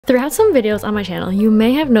Throughout some videos on my channel, you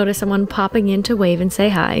may have noticed someone popping in to wave and say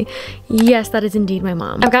hi. Yes, that is indeed my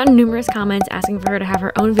mom. I've gotten numerous comments asking for her to have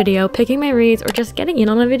her own video, picking my reads, or just getting in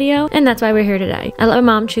on a video, and that's why we're here today. I let my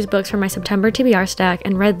mom choose books from my September TBR stack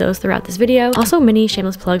and read those throughout this video. Also, mini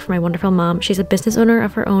shameless plug for my wonderful mom. She's a business owner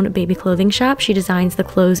of her own baby clothing shop. She designs the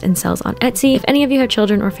clothes and sells on Etsy. If any of you have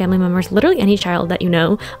children or family members, literally any child that you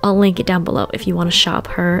know, I'll link it down below if you want to shop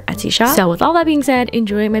her Etsy shop. So with all that being said,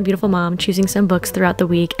 enjoy my beautiful mom choosing some books throughout the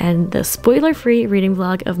week and the spoiler-free reading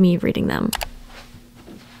vlog of me reading them.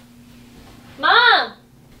 Mom!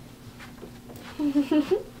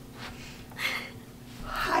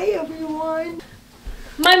 Hi everyone.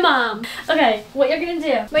 My mom. Okay, what you're gonna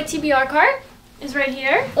do. My TBR cart is right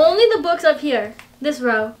here. Only the books up here, this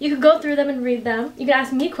row. You could go through them and read them. You can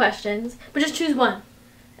ask me questions, but just choose one.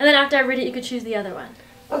 And then after I read it, you could choose the other one.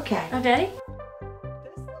 Okay. Okay?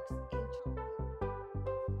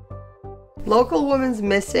 Local woman's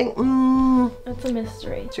missing. That's a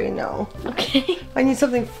mystery. No. Okay. I need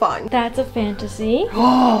something fun. That's a fantasy.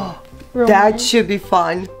 Oh, that Romance. should be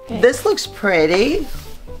fun. Okay. This looks pretty.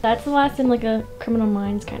 That's the last in like a Criminal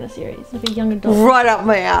Minds kind of series. Like a young adult. Right up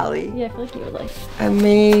my alley. Yeah, I feel like you would like it. And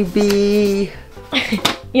maybe...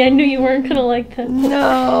 Yeah, I knew you weren't gonna like that.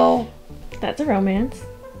 No. That's a romance.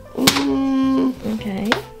 Okay.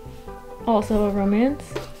 Also a romance.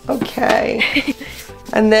 Okay.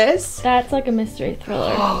 And this? That's like a mystery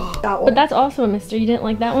thriller. That one. But that's also a mystery. You didn't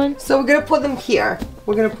like that one? So we're gonna put them here.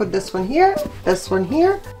 We're gonna put this one here, this one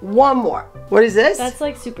here. One more. What is this? That's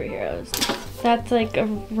like superheroes. That's like a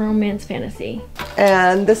romance fantasy.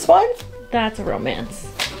 And this one? That's a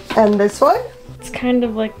romance. And this one? It's kind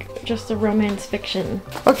of like just a romance fiction.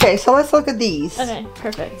 Okay, so let's look at these. Okay,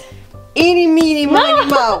 perfect. Eeny, meeny,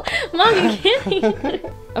 miny, mo. Mom, you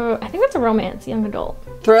kidding? Oh, I think that's a romance, young adult.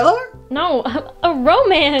 Thriller? No, a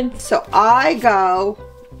romance. So I go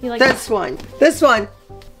You like this one. This one.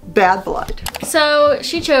 Bad Blood. So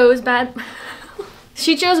she chose Bad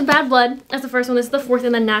Blood as the first one. This is the fourth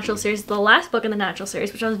in the Natural series, the last book in the Natural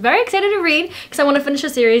series, which I was very excited to read because I want to finish the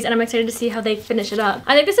series and I'm excited to see how they finish it up.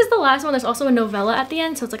 I think this is the last one. There's also a novella at the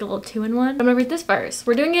end, so it's like a little 2-in-1. I'm gonna read this first.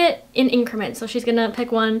 We're doing it in increments, so she's gonna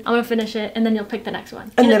pick one, I'm gonna finish it, and then you'll pick the next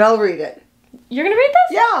one. And then I'll read it. You're gonna read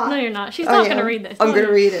this? Yeah. No, you're not. She's not gonna read this. I'm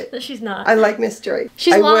gonna read it. She's not. I like mystery.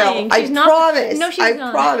 She's I lying. will. She's I not. promise. No, she's not.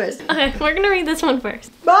 I promise. Okay, we're gonna read this one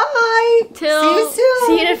first. Bye. Till see you soon.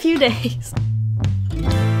 See you in a few days.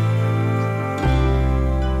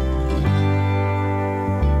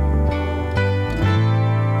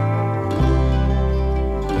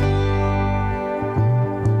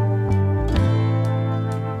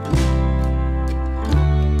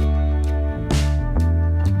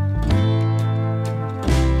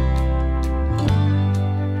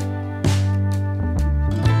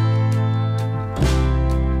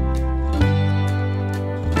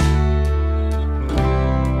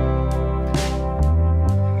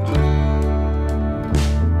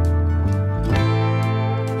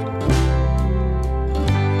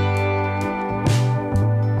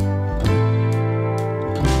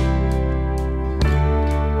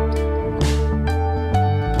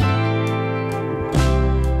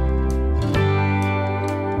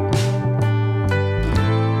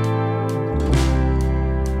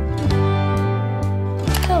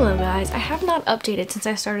 Hello guys, I have not updated since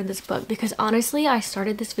I started this book because honestly I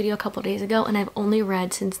started this video a couple days ago and I've only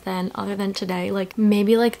read since then, other than today, like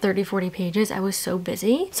maybe like 30-40 pages. I was so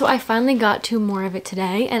busy. So I finally got to more of it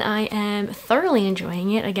today and I am thoroughly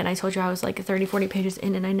enjoying it. Again, I told you I was like 30-40 pages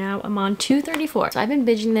in and I'm on 234. So I've been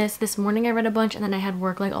binging this morning. I read a bunch and then I had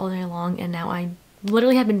work like all day long and now I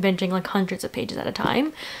literally have been binging like hundreds of pages at a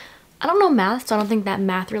time. I don't know math, so I don't think that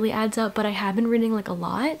math really adds up, but I have been reading like a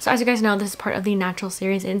lot. So as you guys know, this is part of the Natural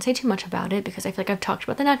series. I didn't say too much about it because I feel like I've talked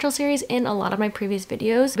about the Natural series in a lot of my previous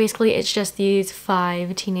videos. Basically, it's just these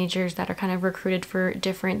 5 teenagers that are kind of recruited for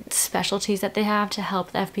different specialties that they have to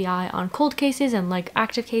help the FBI on cold cases and like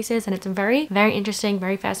active cases. And it's very, very interesting,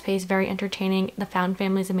 very fast-paced, very entertaining. The found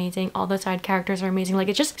family is amazing. All the side characters are amazing. Like,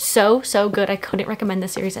 it's just so, so good. I couldn't recommend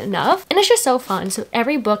this series enough. And it's just so fun. So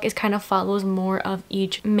every book is kind of follows more of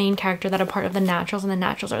each main character that are part of the Naturals, and the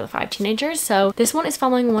Naturals are the 5 teenagers. So this one is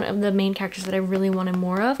following one of the main characters that I really wanted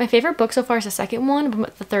more of. My favorite book so far is the second one,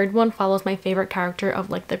 but the third one follows my favorite character of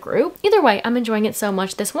like the group. Either way, I'm enjoying it so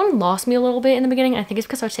much. This one lost me a little bit in the beginning. I think it's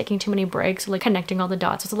because I was taking too many breaks, so like connecting all the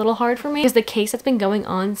dots was a little hard for me because the case that's been going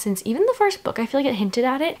on since even the first book, I feel like it hinted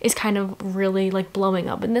at it, is kind of really like blowing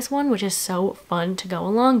up in this one, which is so fun to go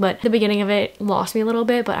along. But the beginning of it lost me a little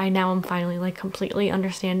bit, but I'm finally like completely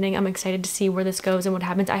understanding. I'm excited to see where this goes and what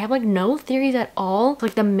happens. I have like no theories at all,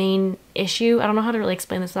 like the main issue. I don't know how to really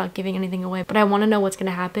explain this without giving anything away, but I want to know what's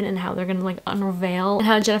gonna happen and how they're gonna like unravel and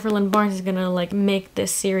how Jennifer Lynn Barnes is gonna like make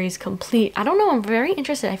this series complete. I don't know, I'm very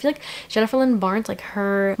interested. I feel like Jennifer Lynn Barnes, like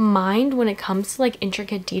her mind when it comes to like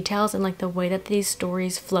intricate details and like the way that these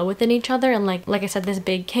stories flow within each other, and like I said, this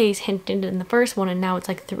big case hinted in the first one, and now it's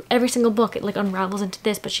like through every single book it like unravels into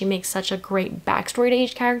this, but she makes such a great backstory to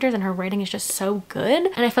each character and her writing is just so good.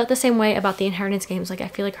 And I felt the same way about the Inheritance games. Like I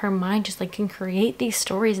feel like her mind just like can create these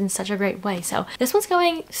stories in such a great way. So this one's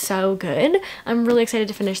going so good. I'm really excited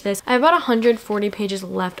to finish this. I have about 140 pages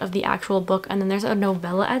left of the actual book, and then there's a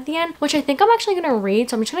novella at the end, which I think I'm actually gonna read.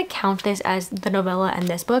 So I'm just gonna count this as the novella and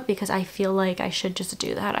this book because I feel like I should just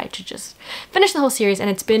do that. I should just finish the whole series, and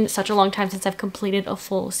it's been such a long time since I've completed a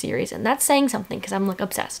full series, and that's saying something because I'm like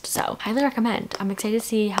obsessed. So highly recommend. I'm excited to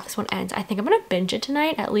see how this one ends. I think I'm gonna binge it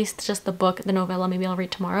tonight, at least just the book. The novella maybe I'll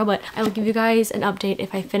read tomorrow, but I will give you guys an update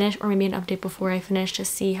if I finish, or maybe an update before I finish to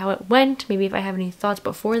see how it went, maybe if I have any thoughts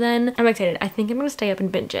before then. I'm excited. I think I'm gonna stay up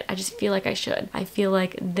and binge it. I just feel like I should. I feel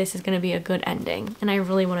like this is gonna be a good ending, and I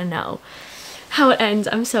really want to know how it ends.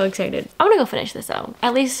 I'm so excited. I'm gonna go finish this though,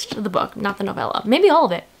 at least the book, not the novella. Maybe all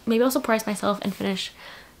of it. Maybe I'll surprise myself and finish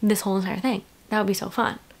this whole entire thing. That would be so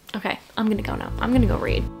fun. Okay, I'm gonna go now. I'm gonna go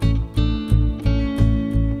read.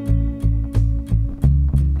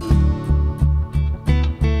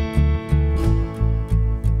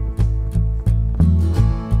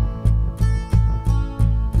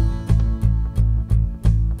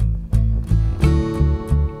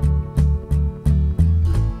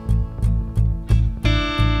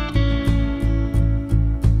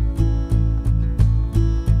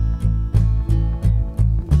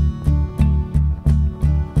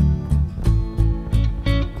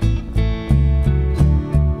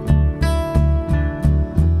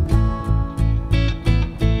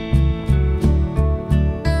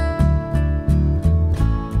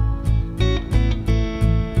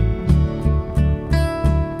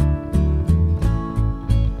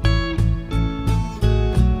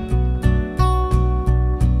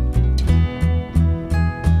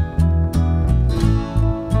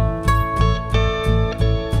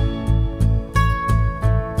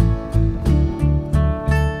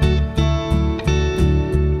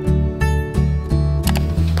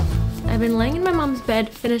 been laying in my mom's bed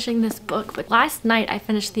finishing this book, but last night I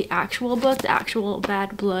finished the actual book, the actual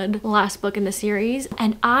Bad Blood, last book in the series,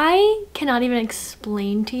 and I cannot even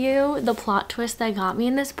explain to you the plot twist that got me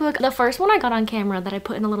in this book. The first one I got on camera that I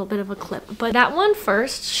put in a little bit of a clip, but that one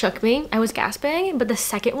first shook me. I was gasping, but the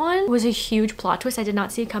second one was a huge plot twist I did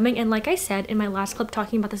not see coming. And like I said in my last clip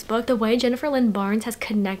talking about this book, the way Jennifer Lynn Barnes has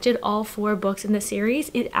connected all 4 books in the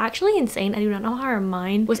series is actually insane. I do not know how her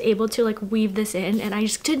mind was able to like weave this in, and I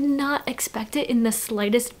just did not expect it in the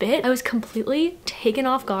slightest bit. I was completely caught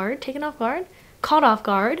off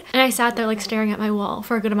guard, and I sat there like staring at my wall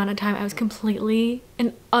for a good amount of time. I was completely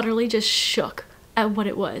and utterly just shook at what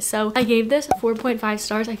it was. So I gave this 4.5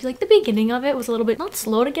 stars. I feel like the beginning of it was a little bit not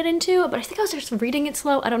slow to get into, but I think I was just reading it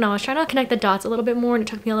slow. I don't know. I was trying to connect the dots a little bit more, and it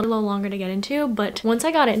took me a little longer to get into, but once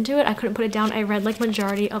I got into it, I couldn't put it down. I read like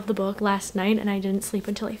majority of the book last night, and I didn't sleep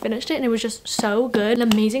until I finished it, and it was just so good.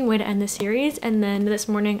 An amazing way to end the series. And then this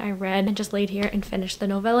morning I read and just laid here and finished the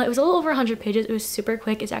novella. It was a little over 100 pages. It was super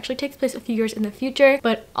quick. It actually takes place a few years in the future,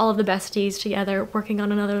 but all of the besties together working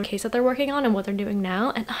on another case that they're working on and what they're doing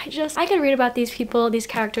now. And I could read about these people, these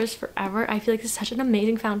characters forever. I feel like this is such an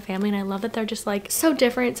amazing found family, and I love that they're just like so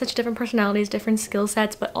different, such different personalities, different skill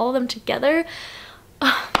sets, but all of them together.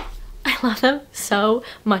 I love them so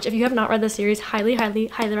much. If you have not read the series, highly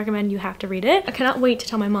recommend. You have to read it. I cannot wait to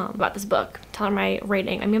tell my mom about this book, tell her my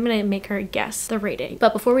rating. I'm gonna make her guess the rating.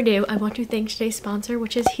 But before we do, I want to thank today's sponsor,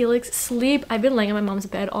 which is Helix Sleep. I've been laying in my mom's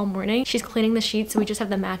bed all morning. She's cleaning the sheets, so we just have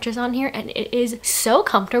the mattress on here, and it is so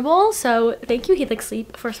comfortable. So thank you, Helix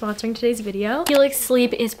Sleep, for sponsoring today's video. Helix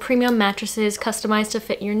Sleep is premium mattresses customized to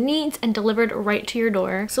fit your needs and delivered right to your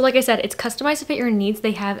door. So like I said, it's customized to fit your needs.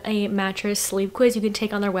 They have a mattress sleep quiz you can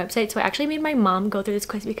take on their website. So I actually made my mom go through this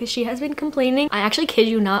quiz because she has been complaining, I actually kid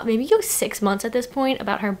you not, maybe 6 months at this point,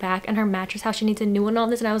 about her back and her mattress, how she needs a new one, all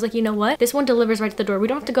this. And I was like, you know what, this one delivers right to the door. We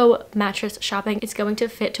don't have to go mattress shopping. It's going to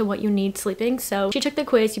fit to what you need sleeping. So she took the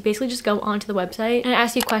quiz. You basically just go onto the website and it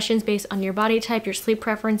asks you questions based on your body type, your sleep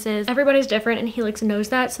preferences. Everybody's different, and Helix knows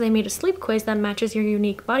that, so they made a sleep quiz that matches your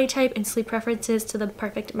unique body type and sleep preferences to the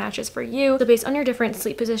perfect mattress for you. So based on your different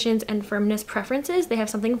sleep positions and firmness preferences, they have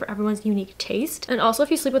something for everyone's unique taste. And also,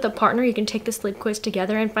 if you sleep with a partner, corner. You can take the sleep quiz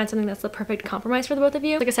together and find something that's the perfect compromise for the both of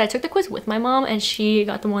you. Like I said, I took the quiz with my mom and she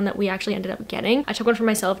got the one that we actually ended up getting. I took one for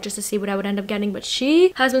myself just to see what I would end up getting, but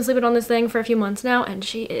she has been sleeping on this thing for a few months now and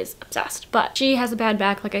she is obsessed. But she has a bad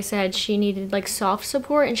back. Like I said, she needed like soft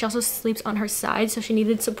support and she also sleeps on her side, so she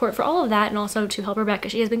needed support for all of that and also to help her back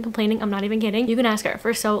because she has been complaining. I'm not even kidding. You can ask her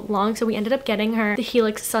for so long. So we ended up getting her the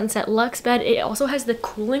Helix Sunset Luxe bed. It also has the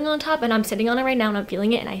cooling on top and I'm sitting on it right now and I'm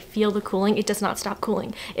feeling it and I feel the cooling. It does not stop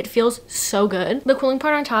cooling. It feels so good. The cooling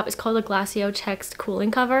part on top is called the Glacio Text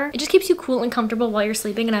cooling cover. It just keeps you cool and comfortable while you're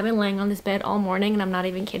sleeping, and I've been laying on this bed all morning and I'm not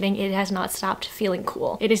even kidding. It has not stopped feeling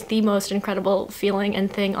cool. It is the most incredible feeling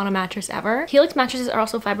and thing on a mattress ever. Helix mattresses are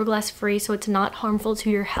also fiberglass free, so it's not harmful to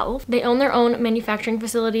your health. They own their own manufacturing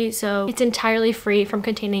facility, so it's entirely free from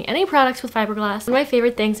containing any products with fiberglass. One of my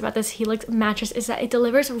favorite things about this Helix mattress is that it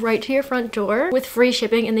delivers right to your front door with free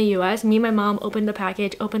shipping in the US. Me and my mom opened the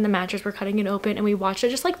package, opened the mattress, we're cutting it open, and we watched it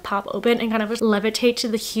just like pop open and kind of just levitate to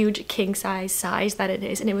the huge king size that it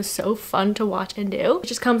is, and it was so fun to watch and do. It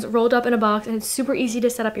just comes rolled up in a box and it's super easy to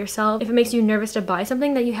set up yourself. If it makes you nervous to buy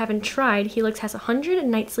something that you haven't tried, Helix has a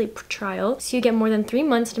 100-night sleep trial, so you get more than 3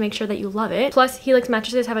 months to make sure that you love it. Plus, Helix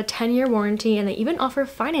mattresses have a 10-year warranty and they even offer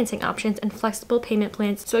financing options and flexible payment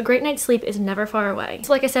plans, so a great night's sleep is never far away.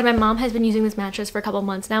 So like I said, my mom has been using this mattress for a couple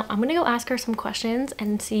months now. I'm gonna go ask her some questions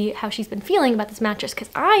and see how she's been feeling about this mattress because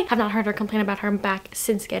I have not heard her complain about her back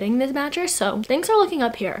since getting this mattress, so things are looking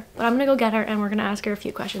up here. But I'm gonna go get her and we're gonna ask her a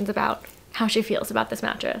few questions about how she feels about this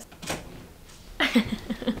mattress.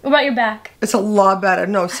 What about your back? It's a lot better.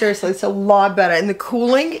 No, seriously, it's a lot better. And the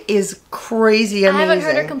cooling is crazy amazing. I haven't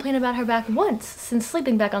heard her complain about her back once since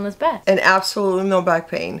sleeping back on this bed. And absolutely no back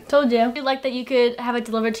pain. Told you. You like that you could have it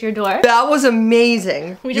delivered to your door? That was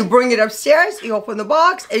amazing. You bring it upstairs, you open the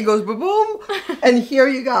box, it goes boom, and here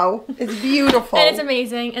you go. It's beautiful. And it's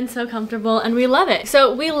amazing and so comfortable and we love it.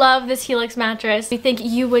 So we love this Helix mattress. We think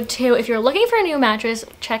you would too. If you're looking for a new mattress,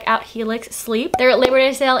 check out Helix Sleep. Their Labor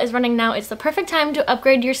Day sale is running now. It's the perfect time to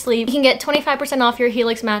upgrade your sleep. You can get 25% off your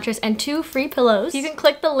Helix mattress and 2 free pillows. You can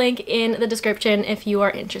click the link in the description if you are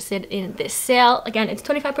interested in this sale. Again, it's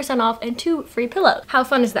 25% off and 2 free pillows. How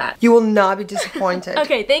fun is that? You will not be disappointed.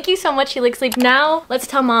 Okay, thank you so much, Helix Sleep. Now let's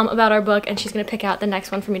tell mom about our book and she's gonna pick out the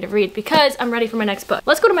next one for me to read because I'm ready for my next book.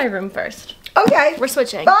 Let's go to my room first. Okay. We're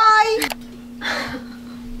switching. Bye.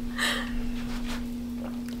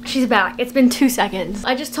 She's back. It's been 2 seconds.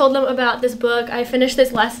 I just told them about this book. I finished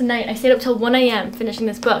this last night. I stayed up till 1 a.m. finishing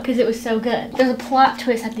this book because it was so good. There's a plot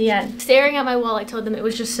twist at the end. Staring at my wall, I told them it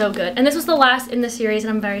was just so good. And this was the last in the series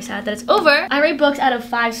and I'm very sad that it's over. I rate books out of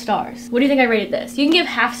 5 stars. What do you think I rated this? You can give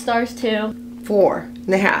half stars too.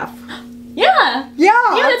 4.5. Yeah! Yeah!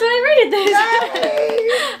 Yeah, that's what I rated this.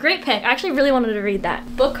 Yay. Great pick. I actually really wanted to read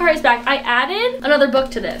that. Book card is back. I added another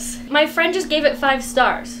book to this. My friend just gave it 5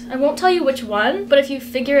 stars. I won't tell you which one, but if you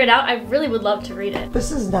figure it out, I really would love to read it.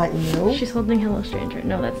 This is not new. She's holding Hello Stranger.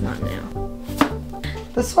 No, that's not new.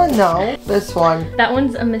 This one, no. This one. That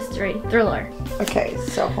one's a mystery thriller. Okay,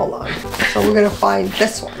 so hold on. So we're gonna find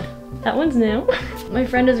this one. That one's new. My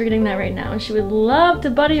friend is reading that right now and she would love to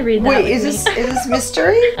buddy read that. Wait, with is me. this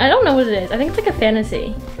mystery? I don't know what it is. I think it's like a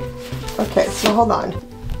fantasy. Okay, so hold on.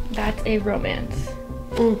 That's a romance.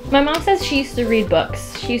 My mom says she used to read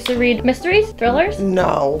books. She used to read mysteries, thrillers.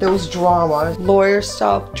 No, there was drama, lawyer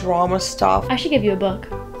stuff, drama stuff. I should give you a book.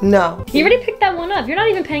 No. You already picked that one up. You're not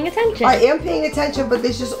even paying attention. I am paying attention, but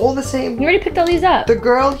this is all the same. You already picked all these up. The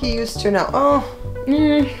girl he used to know. Oh.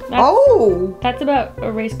 Oh! That's about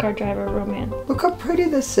a race car driver romance. Look how pretty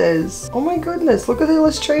this is. Oh my goodness, look at the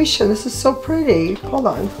illustration. This is so pretty. Hold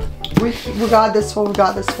on. We got this one, we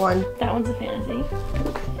got this one. That one's a fantasy.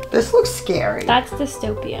 This looks scary. That's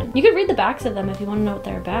dystopian. You could read the backs of them if you want to know what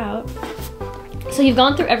they're about. So you've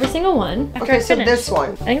gone through every single one. Okay, so this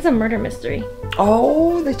one. I think it's a murder mystery.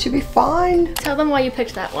 Oh, that should be fun. Tell them why you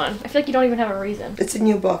picked that one. I feel like you don't even have a reason. It's a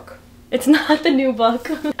new book. It's not the new book.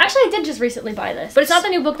 Actually, I did just recently buy this, but it's not the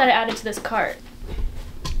new book that I added to this cart.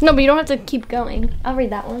 No, but you don't have to keep going. I'll read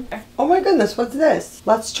that one. Oh my goodness, what's this?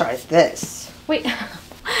 Let's try this. Wait,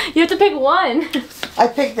 you have to pick one. I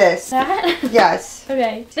picked this. That? Yes.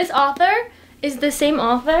 Okay. This author is the same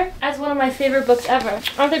author as one of my favorite books ever.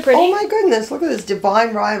 Aren't they pretty? Oh my goodness, look at this,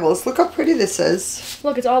 Divine Rivals. Look how pretty this is.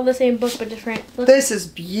 Look, it's all the same book but different. Look. This is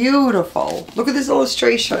beautiful. Look at this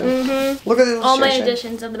illustration. Look at the illustration. All my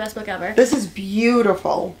editions of the best book ever. This is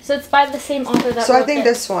beautiful. So it's by the same author that So wrote I think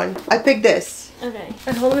this one. I picked this. Okay.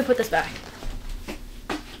 And hold on, let me put this back.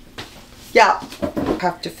 Yeah.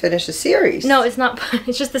 Have to finish the series. No, it's not.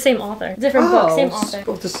 It's just the same author. Different book, same author.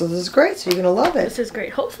 Well, this is great, so you're going to love it. This is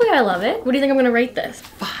great. Hopefully I love it. What do you think I'm going to rate this?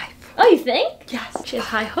 5. Oh, you think? Yes. She has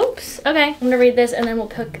high hopes. Okay, I'm gonna read this and then we'll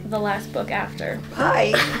pick the last book after.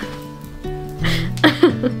 Bye.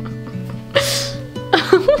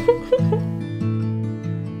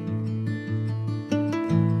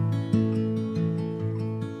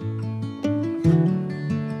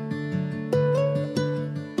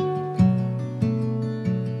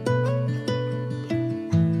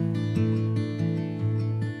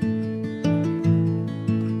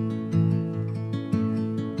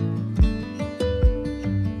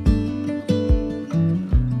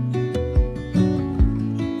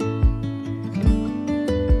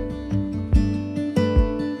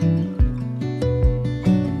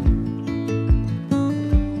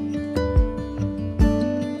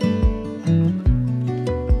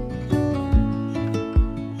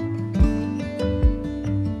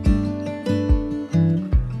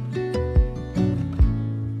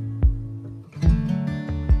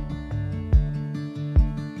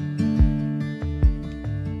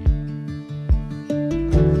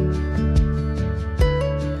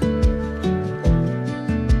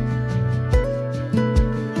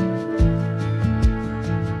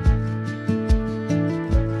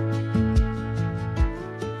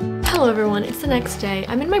 Hello everyone, it's the next day.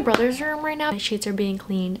 I'm in my brother's room right now. My sheets are being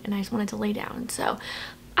cleaned and I just wanted to lay down. So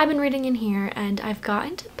I've been reading in here and I've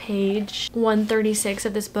gotten to page 136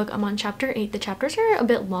 of this book. I'm on chapter 8. The chapters are a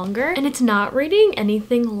bit longer and it's not reading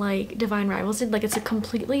anything like Divine Rivals did. Like, it's a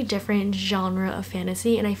completely different genre of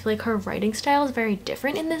fantasy and I feel like her writing style is very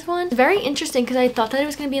different in this one. It's very interesting because I thought that it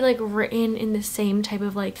was going to be like written in the same type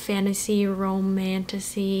of like fantasy, romantic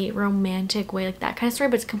way, like that kind of story,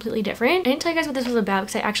 but it's completely different. I didn't tell you guys what this was about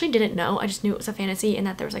because I actually didn't know. I just knew it was a fantasy and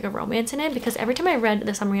that there was like a romance in it, because every time I read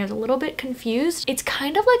the summary I was a little bit confused. It's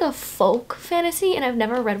kind of like a folk fantasy and I've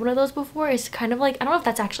never read one of those before. It's kind of like, I don't know if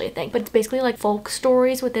that's actually a thing, but it's basically like folk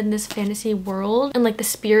stories within this fantasy world, and like the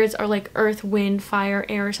spirits are like earth, wind, fire,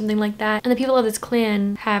 air, or something like that. And the people of this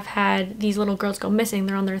clan have had these little girls go missing.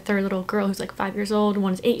 They're on their third little girl who's like 5 years old,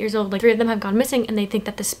 one is 8 years old. Like 3 of them have gone missing and they think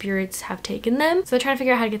that the spirits have taken them. So they're trying to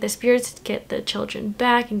figure out how to get the spirits, get the children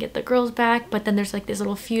back and get the girls back. But then there's like this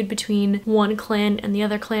little feud between one clan and the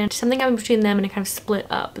other clan. Something happened between them and it kind of split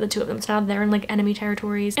up the two of them. So now they're in like enemy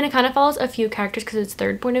territories. And it kind of follows a few characters because it's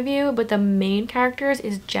third point of view, but the main characters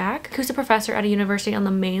is Jack, who's a professor at a university on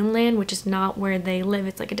the mainland, which is not where they live.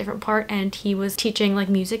 It's like a different part, and he was teaching like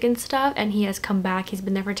music and stuff, and he has come back. He's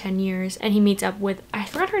been there for 10 years and he meets up with, I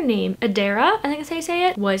forgot her name, Adara, I think that's how you say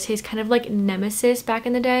it, was his kind of like nemesis back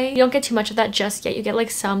in the day. You don't get too much of that just yet. You get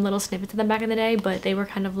like some little snippets of them back in the day, but they were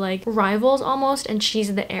kind of like rivals almost, and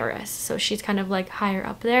she's the heiress, so she's kind of like higher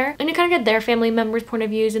up there, and you kind of get their family members' point of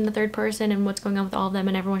views in the third person and what's going on with all of them,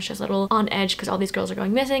 and everyone's just a little on edge because all these girls are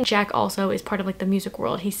going missing. Jack also is part of like the music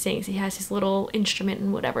world. He sings, he has his little instrument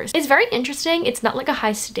and whatever. It's very interesting. It's not like a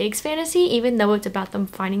high stakes fantasy, even though it's about them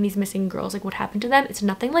finding these missing girls, like what happened to them. It's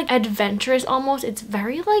nothing like adventurous almost. It's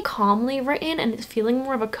very like calmly written and it's feeling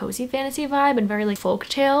more of a cozy fantasy vibe and very like folk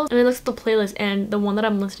tales. And I looked at the playlist and the one that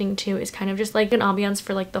I'm listening to is kind of just like an ambiance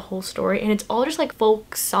for like the whole story, and it's all just like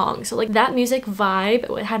folk songs. So like that music vibe,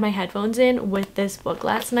 I had my headphones in with this book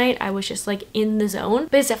last night. I was just like in the zone,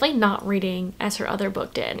 but it's definitely not reading as her other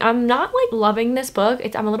book did. I'm not like loving this book.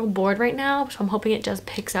 I'm a little bored right now, so I'm hoping it just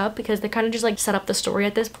picks up because they kind of just like set up the story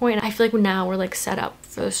at this point. And I feel like now we're like set up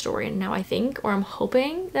for the story, and now I think, or I'm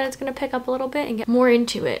hoping that it's gonna pick up a little bit and get more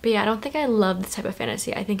into it. But yeah, I don't think I love this type of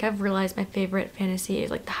fantasy. I think I've realized my favorite fantasy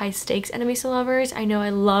is like the high stakes enemies to lovers. I know I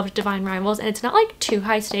loved Divine Rivals and it's not like too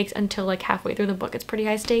high stakes until like halfway through the book. It's pretty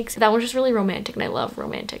high stakes. That one's just really romantic and I love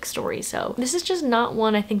romantic stories. So this is just not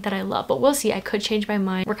one I think that I love, but we'll see. I could change my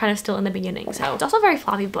mind. We're kind of still in the beginning. So it's also a very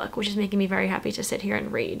floppy book, which is making me very happy to sit here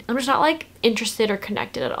and read. I'm just not like interested or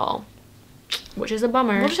connected at all, which is a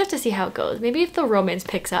bummer. We'll just have to see how it goes. Maybe if the romance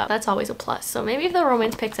picks up, that's always a plus. So maybe if the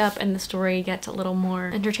romance picks up and the story gets a little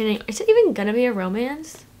more entertaining. Is it even gonna be a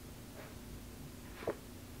romance?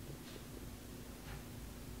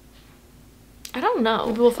 I don't know.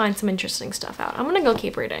 Maybe we'll find some interesting stuff out. I'm gonna go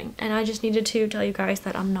keep reading, and I just needed to tell you guys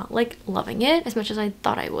that I'm not like loving it as much as I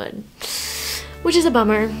thought I would, which is a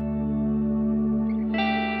bummer.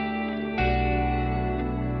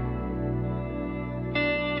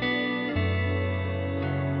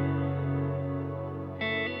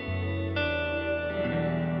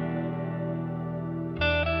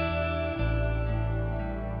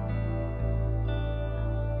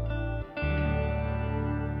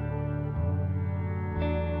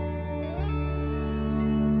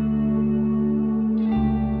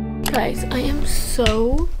 Guys, I am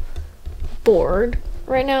so bored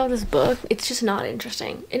right now with this book. It's just not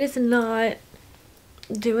interesting. It is not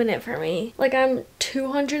doing it for me. Like, I'm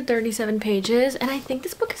 237 pages, and I think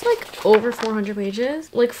this book is like over 400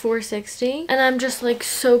 pages, like 460, and I'm just like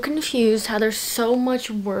so confused how there's so much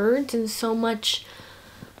words and so much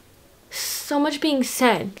being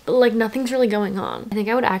said, but like nothing's really going on. I think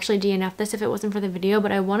I would actually DNF this if it wasn't for the video,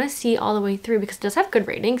 but I want to see all the way through because it does have good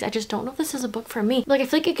ratings. I just don't know if this is a book for me. Like I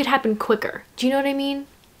feel like it could happen quicker. Do you know what I mean?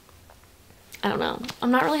 I don't know.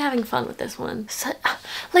 I'm not really having fun with this one. So,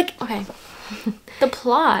 like, okay. The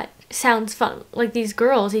plot sounds fun. Like these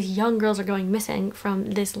young girls are going missing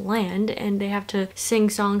from this land and they have to sing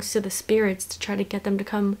songs to the spirits to try to get them to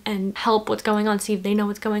come and help what's going on, see if they know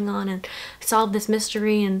what's going on and solve this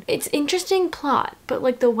mystery. And it's interesting plot, but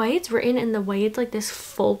like the way it's written and the way it's like this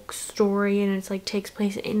folk story and it's like takes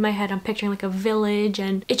place in my head, I'm picturing like a village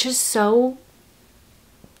and it's just so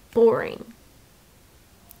boring.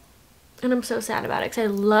 And I'm so sad about it because I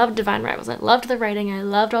loved Divine Rivals. I loved the writing. I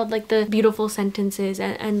loved all like the beautiful sentences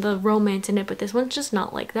and the romance in it. But this one's just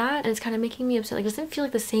not like that. And it's kind of making me upset. Like it doesn't feel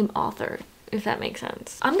like the same author, if that makes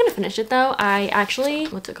sense. I'm going to finish it though. I actually,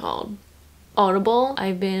 what's it called? Audible.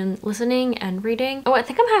 I've been listening and reading. Oh, I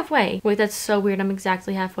think I'm halfway. Wait, that's so weird. I'm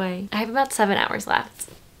exactly halfway. I have about 7 hours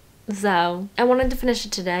left. So I wanted to finish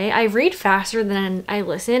it today. I read faster than I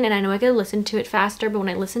listen, and I know I could listen to it faster, but when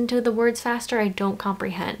I listen to the words faster, I don't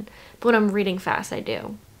comprehend. But when I'm reading fast, I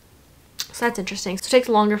do. So that's interesting. So it takes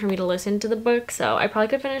longer for me to listen to the book, so I probably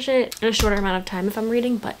could finish it in a shorter amount of time if I'm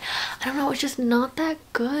reading, but I don't know, it's just not that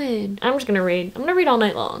good. I'm just gonna read. I'm gonna read all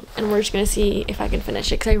night long, and we're just gonna see if I can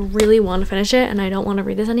finish it, because I really want to finish it, and I don't want to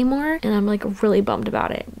read this anymore, and I'm like really bummed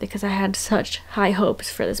about it, because I had such high hopes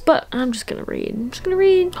for this book. I'm just gonna read. I'm just gonna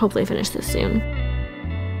read. Hopefully I finish this soon.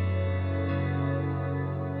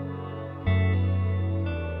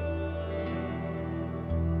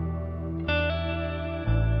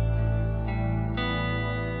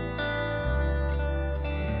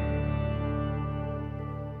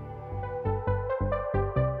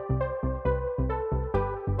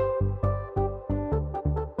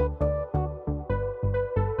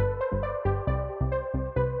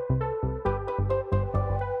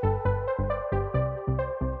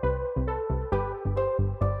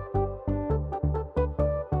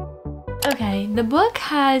 Okay, the book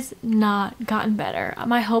has not gotten better.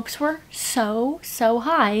 My hopes were so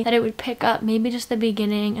high that it would pick up maybe just the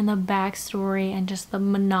beginning and the backstory and just the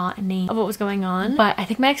monotony of what was going on. But I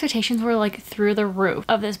think my expectations were like through the roof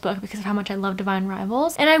of this book because of how much I love Divine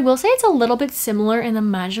Rivals. And I will say it's a little bit similar in the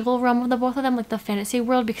magical realm of the both of them, like the fantasy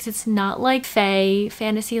world, because it's not like fae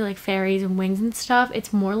fantasy, like fairies and wings and stuff.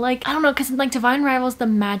 It's more like, I don't know, because in like Divine Rivals, the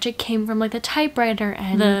magic came from like the typewriter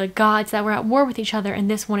and the gods that were at war with each other. And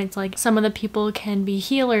this one, it's like some of the people can be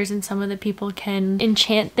healers and some of the people can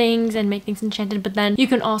enchant things and make things enchanted, but then you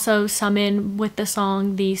can also summon with the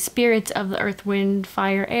song the spirits of the earth, wind,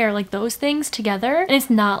 fire, air, like those things together. And it's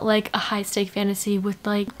not like a high stake fantasy with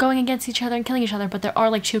like going against each other and killing each other, but there are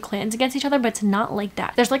like 2 clans against each other, but it's not like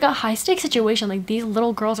that. There's like a high stake situation, like these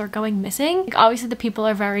little girls are going missing. Like obviously the people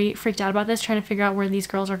are very freaked out about this, trying to figure out where these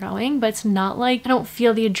girls are going, but it's not like, I don't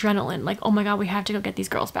feel the adrenaline like, oh my god, we have to go get these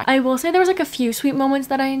girls back. I will say there was like a few sweet moments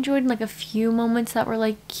that I enjoyed, like a few moments that were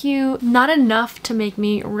like cute, not enough to make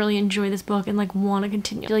me really enjoy this book and like want to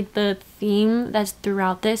continue. Like the theme that's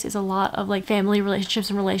throughout this is a lot of like family relationships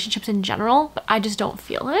and relationships in general, but I just don't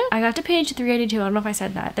feel it. I got to page 382. I don't know if I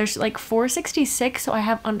said that. There's like 466, so I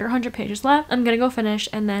have under 100 pages left. I'm gonna go finish,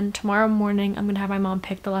 and then tomorrow morning I'm gonna have my mom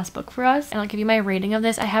pick the last book for us, and I'll give you my rating of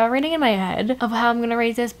this. I have a rating in my head of how I'm gonna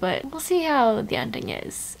rate this, but we'll see how the ending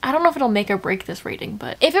is. I don't know if it'll make or break this rating,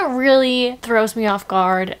 but if it really throws me off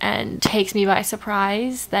guard and takes me by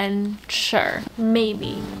surprise, then sure,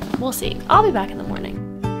 maybe. We'll see. I'll be back in the morning.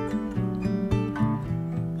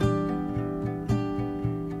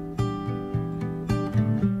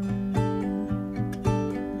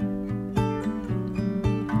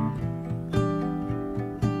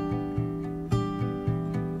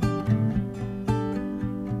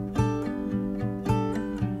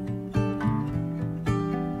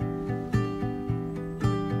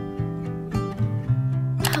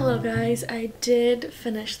 Hello guys, I did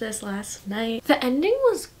finish this last night. The ending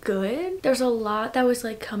was good. There's a lot that was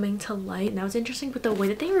like coming to light and that was interesting, but the way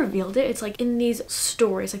that they revealed it, it's like in these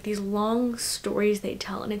stories, like these long stories they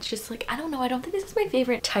tell, and it's just like, I don't know, I don't think this is my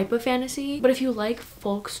favorite type of fantasy, but if you like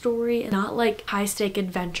folk story and not like high stake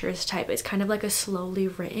adventurous type, it's kind of like a slowly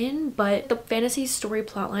written, but the fantasy story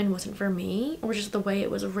plotline wasn't for me, or just the way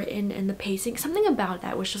it was written and the pacing, something about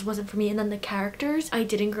that which just wasn't for me. And then the characters I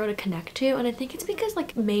didn't grow to connect to, and I think it's because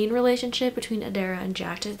like main relationship between Adara and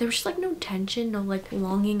Jack, there was just like no tension, no like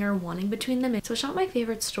longing swinging or wanting between them. So it's not my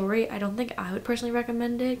favorite story. I don't think I would personally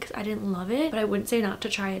recommend it because I didn't love it, but I wouldn't say not to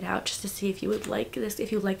try it out just to see if you would like this,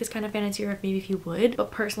 if you like this kind of fantasy, or if maybe if you would.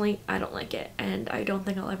 But personally, I don't like it, and I don't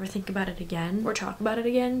think I'll ever think about it again or talk about it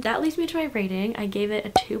again. That leads me to my rating. I gave it a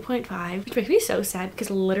 2.5, which makes me so sad because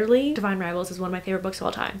literally Divine Rivals is one of my favorite books of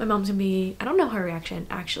all time. My mom's gonna be, I don't know her reaction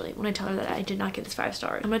actually when I tell her that I did not give this 5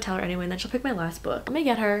 stars. I'm gonna tell her anyway, and then she'll pick my last book. I'm gonna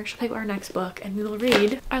get her, she'll pick our next book, and we will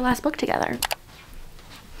read our last book together.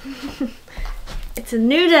 It's a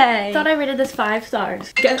new day. Thought I rated this 5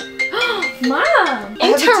 stars. Mom!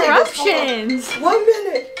 Interruptions! 1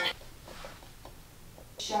 minute!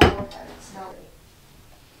 Shower head, it's not me.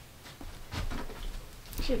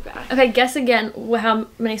 She's back. Okay, guess again how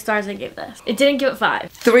many stars I gave this. It didn't give it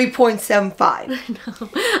 5. 3.75. No,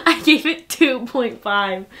 I gave it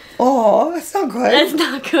 2.5. Oh, that's not good. That's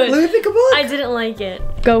not good. Let me pick a book. I didn't like it.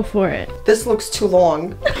 Go for it. This looks too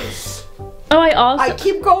long. Oh, I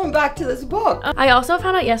keep going back to this book. I also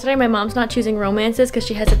found out yesterday my mom's not choosing romances because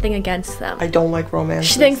she has a thing against them. I don't like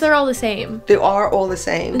romances. She thinks they're all the same. They are all the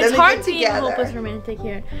same. It's hard being hopeless romantic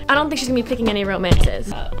here. I don't think she's gonna be picking any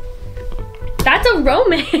romances. That's a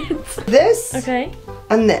romance. This. Okay.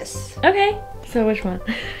 And this. Okay. So which one?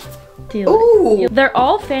 Ooh. They're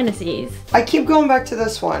all fantasies. I keep going back to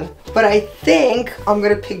this one, but I think I'm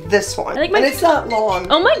gonna pick this one. And it's not long.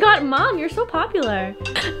 Oh my god, Mom, you're so popular.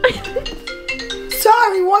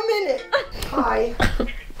 Sorry, 1 minute. Hi.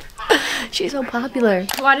 She's so popular.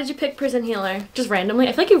 Why did you pick Prison Healer? Just randomly?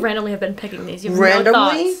 I feel like you randomly have been picking these. You have randomly?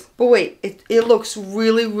 No thoughts. But wait, it looks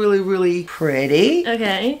really, really, really pretty.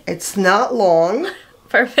 Okay. It's not long.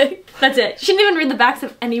 Perfect. That's it. She didn't even read the backs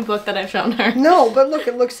of any book that I've shown her. No, but look,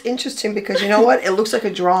 it looks interesting because you know what? It looks like a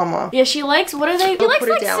drama. Yeah, she likes, what are they? She likes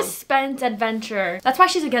like suspense, adventure. That's why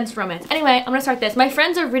she's against romance. Anyway, I'm gonna start this. My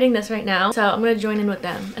friends are reading this right now, so I'm gonna join in with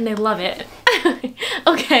them, and they love it.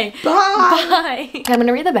 Okay. Bye. Bye. Okay, I'm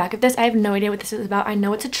gonna read the back of this. I have no idea what this is about. I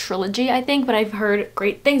know it's a trilogy, I think, but I've heard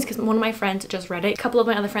great things because one of my friends just read it. A couple of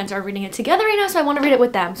my other friends are reading it together right now, so I want to read it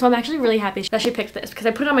with them. So I'm actually really happy that she picked this because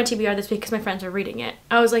I put it on my TBR this week because my friends are reading it.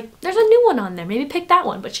 I was like, there's a new one on there. Maybe pick that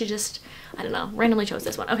one, but she just, I don't know, randomly chose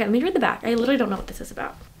this one. Okay, let me read the back. I literally don't know what this is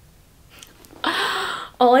about.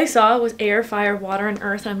 All I saw was air, fire, water, and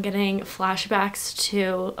earth, and I'm getting flashbacks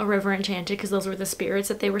to A River Enchanted because those were the spirits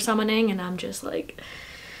that they were summoning, and I'm just like,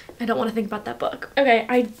 I don't want to think about that book. Okay,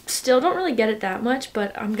 I still don't really get it that much,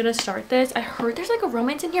 but I'm gonna start this. I heard there's like a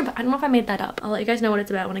romance in here, but I don't know if I made that up. I'll let you guys know what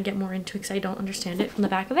it's about when I get more into it because I don't understand it from the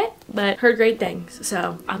back of it, but heard great things.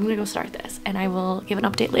 So I'm gonna go start this, and I will give an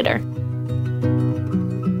update later.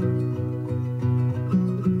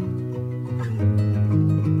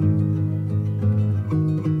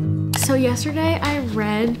 So yesterday I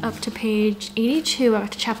read up to page 82, up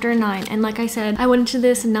to chapter 9, and like I said, I went into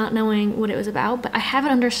this not knowing what it was about, but I have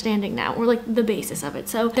an understanding now, or like the basis of it.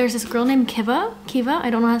 So there's this girl named Kiva, I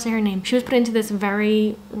don't know how to say her name. She was put into this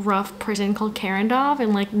very rough prison called Karendov,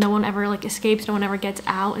 and like no one ever like escapes, no one ever gets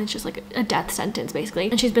out, and it's just like a death sentence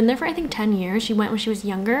basically. And she's been there for I think 10 years. She went when she was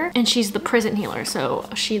younger, and she's the prison healer, so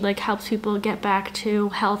she like helps people get back to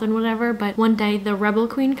health and whatever. But one day the rebel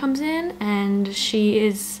queen comes in, and she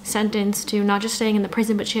is sentenced to not just staying in the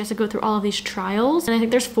prison, but she has to go through all of these trials, and I think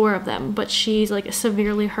there's 4 of them, but she's like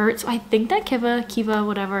severely hurt. So I think that Kiva,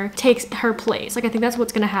 whatever, takes her place. Like I think that's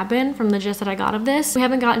what's gonna happen from the gist that I got of this. We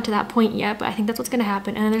haven't gotten to that point yet, but I think that's what's gonna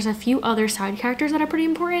happen. And then there's a few other side characters that are pretty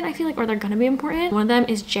important, I feel like, or they're gonna be important. One of them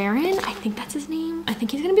is Jaren, I think that's his name. I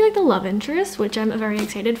think he's gonna be like the love interest, which I'm very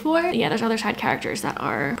excited for. But yeah, there's other side characters that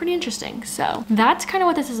are pretty interesting. So that's kind of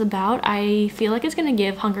what this is about. I feel like it's gonna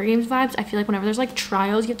give Hunger Games vibes. I feel like whenever there's like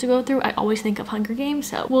trials you have to go through, I always think of Hunger Games,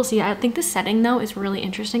 so we'll see. I think the setting though is really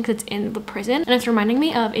interesting because it's in the prison, and it's reminding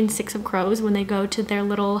me of in Six of Crows when they go to their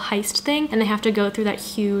little heist thing and they have to go through that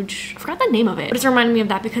huge, I forgot the name of it, but it's reminding me of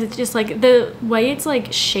that because it's just like the way it's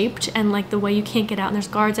like shaped and like the way you can't get out and there's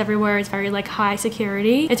guards everywhere. It's very like high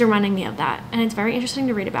security. It's reminding me of that, and it's very interesting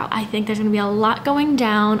to read about. I think there's gonna be a lot going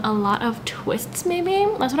down, a lot of twists maybe.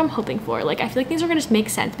 That's what I'm hoping for. Like I feel like things are gonna just make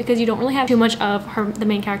sense because you don't really have too much of the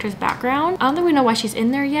main character's background. I don't think we know why she's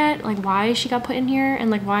in there yet, like why she got put in here and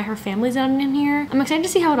like why her family's not in here. I'm excited to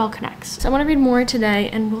see how it all connects. So I want to read more today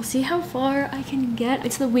and we'll see how far I can get.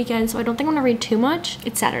 It's the weekend, so I don't think I'm gonna read too much.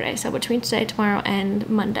 It's Saturday, so between today, tomorrow, and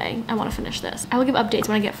Monday, I want to finish this. I will give updates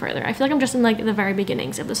when I get further. I feel like I'm just in like the very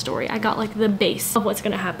beginnings of the story. I got like the base of what's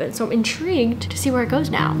gonna happen, so I'm intrigued to see where it goes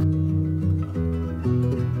now.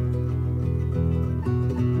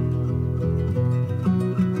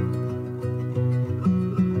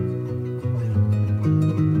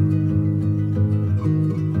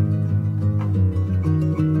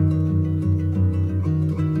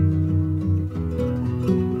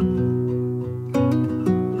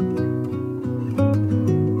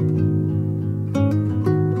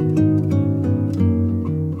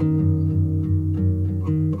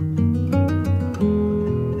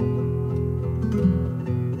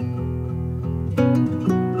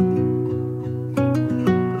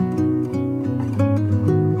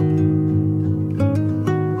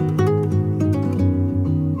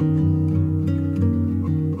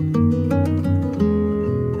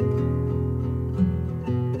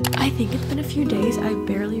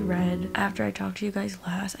 after I talked to you guys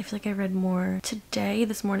last. I feel like I read more today,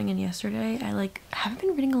 this morning, and yesterday. I like haven't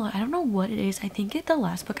been reading a lot. I don't know what it is. I think the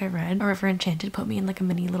last book I read, River Enchanted, put me in like a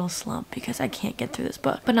mini little slump because I can't get through this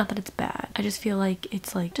book. But not that it's bad. I just feel like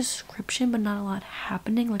it's like description but not a lot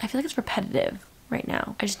happening. Like I feel like it's repetitive right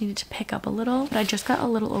now. I just needed to pick up a little, but I just got a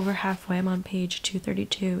little over halfway. I'm on page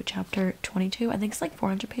 232, chapter 22. I think it's like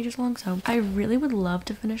 400 pages long, so I really would love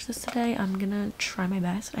to finish this today. I'm gonna try my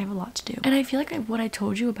best. I have a lot to do, and I feel like what I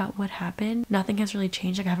told you about what happened, nothing has really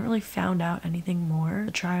changed. Like I haven't really found out anything more.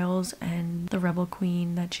 The trials and the rebel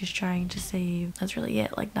queen that she's trying to save, that's really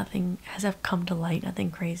it. Like nothing has come to light,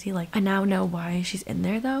 nothing crazy. Like I now know why she's in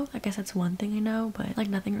there though. I guess that's one thing I know, but like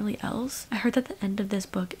nothing really else. I heard that the end of this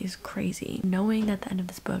book is crazy. Knowing at the end of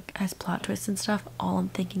this book has plot twists and stuff, all I'm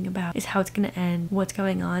thinking about is how it's gonna end, what's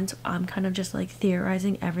going on. So I'm kind of just like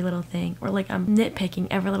theorizing every little thing, or like I'm nitpicking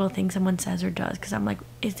every little thing someone says or does, because I'm like,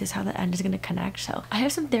 is this how the end is gonna connect? So I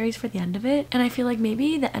have some theories for the end of it, and I feel like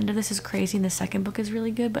maybe the end of this is crazy and the second book is really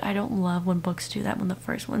good, but I don't love when books do that, when the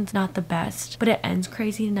first one's not the best but it ends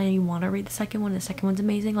crazy and then you want to read the second one and the second one's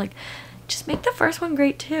amazing. Like just make the first one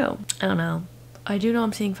great too. I don't know. I do know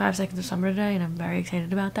I'm seeing 5 Seconds of Summer today and I'm very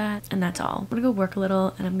excited about that, and that's all. I'm gonna go work a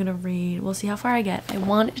little and I'm gonna read. We'll see how far I get. I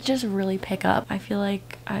want it to just really pick up. I feel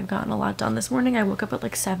like I've gotten a lot done this morning. I woke up at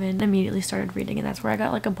like 7 and immediately started reading, and that's where I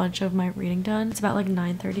got like a bunch of my reading done. It's about like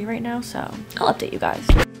 9:30 right now, so I'll update you guys.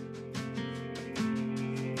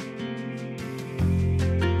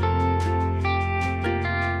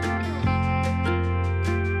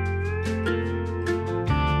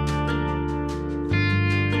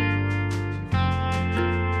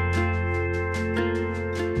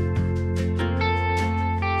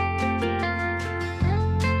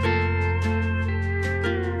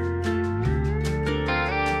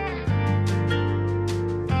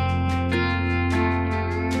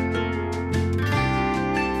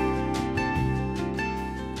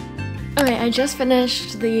 Okay, I just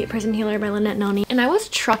finished The Prison Healer by Lynette Noni, and I was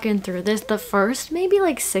trucking through this. The first maybe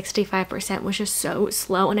like 65% was just so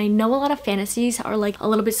slow, and I know a lot of fantasies are like a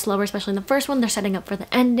little bit slower, especially in the first one. They're setting up for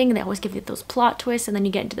the ending, they always give you those plot twists, and then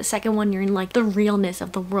you get into the second one, you're in like the realness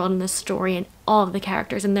of the world and the story and all of the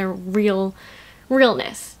characters and their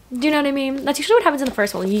realness. Do you know what I mean? That's usually what happens in the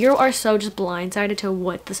first one. You are so just blindsided to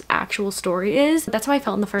what this actual story is. That's how I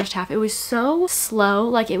felt in the first half. It was so slow.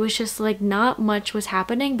 Like it was just like not much was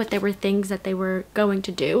happening, but there were things that they were going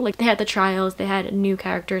to do. Like they had the trials, they had new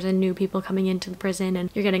characters and new people coming into the prison, and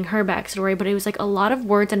you're getting her backstory, but it was like a lot of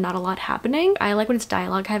words and not a lot happening. I like when it's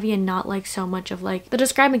dialogue heavy and not like so much of like the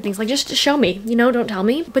describing things. Like just show me, you know, don't tell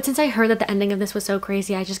me. But since I heard that the ending of this was so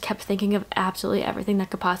crazy, I just kept thinking of absolutely everything that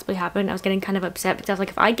could possibly happen. I was getting kind of upset because I was like,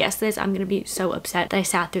 if I guess this, I'm gonna be so upset that I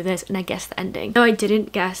sat through this and I guessed the ending. No, I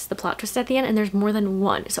didn't guess the plot twist at the end, and there's more than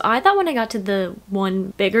one. So I thought when I got to the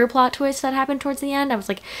one bigger plot twist that happened towards the end, I was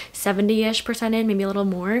like 70-ish% in, maybe a little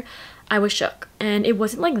more. I was shook, and it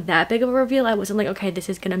wasn't like that big of a reveal. I wasn't like, okay, this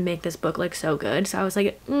is gonna make this book like so good. So I was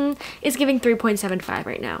like, it's giving 3.75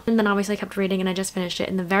 right now. And then obviously I kept reading and I just finished it.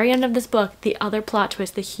 In the very end of this book, the other plot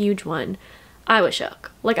twist, the huge one, I was shook.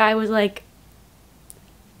 Like I was like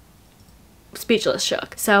speechless,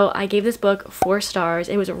 shook. So I gave this book 4 stars.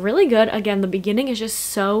 It was really good. Again, the beginning is just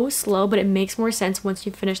so slow, but it makes more sense once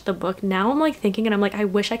you finish the book. Now I'm like thinking, and I'm like, I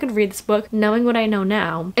wish I could read this book knowing what I know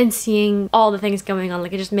now and seeing all the things going on.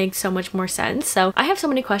 Like it just makes so much more sense. So I have so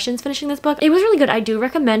many questions finishing this book. It was really good. I do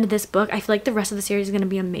recommend this book. I feel like the rest of the series is going to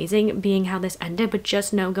be amazing, being how this ended, but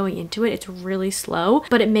just know going into it, it's really slow,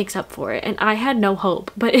 but it makes up for it. And I had no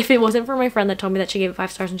hope, but if it wasn't for my friend that told me that she gave it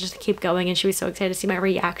 5 stars and just to keep going, and she was so excited to see my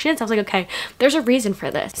reactions, I was like, okay, there's a reason for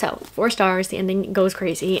this. So 4 stars, the ending goes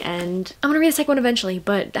crazy, and I'm gonna read the second one eventually,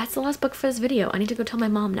 but that's the last book for this video. I need to go tell my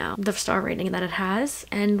mom now the star rating that it has,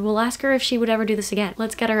 and we'll ask her if she would ever do this again.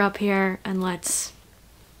 Let's get her up here and let's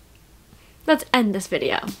end this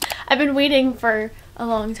video. I've been waiting for a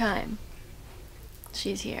long time.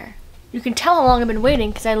 She's here. You can tell how long I've been waiting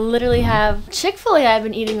because I literally have Chick-fil-A I've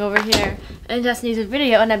been eating over here and just needs a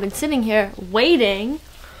video, and I've been sitting here waiting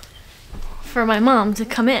for my mom to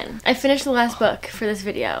come in. I finished the last book for this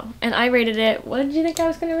video and I rated it, what did you think I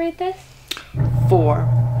was gonna rate this? 4.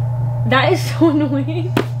 That is so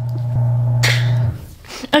annoying.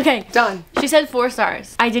 Okay, done. She said 4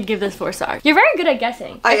 stars. I did give this 4 stars. You're very good at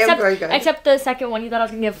guessing. I am very good. Except the second one, you thought I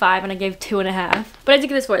was gonna give 5 and I gave 2.5. But I did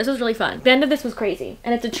give this 4. This was really fun. The end of this was crazy.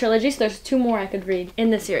 And it's a trilogy, so there's 2 more I could read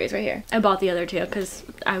in this series right here. I bought the other 2 because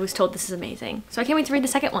I was told this is amazing. So I can't wait to read the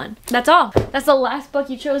second one. That's all. That's the last book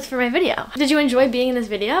you chose for my video. Did you enjoy being in this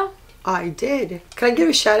video? I did. Can I give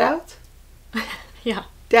a shout out? Yeah.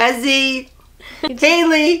 Desi,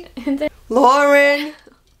 Haley, Lauren,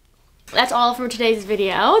 That's all for today's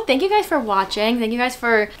video. Thank you guys for watching. Thank you guys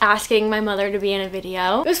for asking my mother to be in a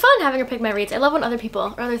video. It was fun having her pick my reads. I love when other people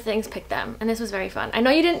or other things pick them, and this was very fun. I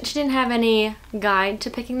know she didn't have any guide to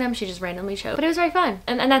picking them. She just randomly chose, but it was very fun,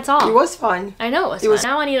 and that's all. It was fun. I know it was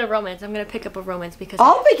fun. Now I need a romance. I'm gonna pick up a romance because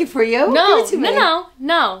I'll pick it for you. No, Give it to me.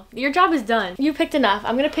 no. Your job is done. You picked enough.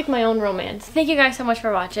 I'm gonna pick my own romance. Thank you guys so much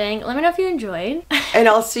for watching. Let me know if you enjoyed. And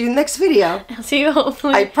I'll see you in the next video. I'll see you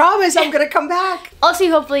hopefully. I promise I'm gonna come back. I'll see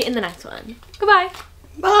you hopefully in the next one. Goodbye.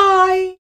 Bye.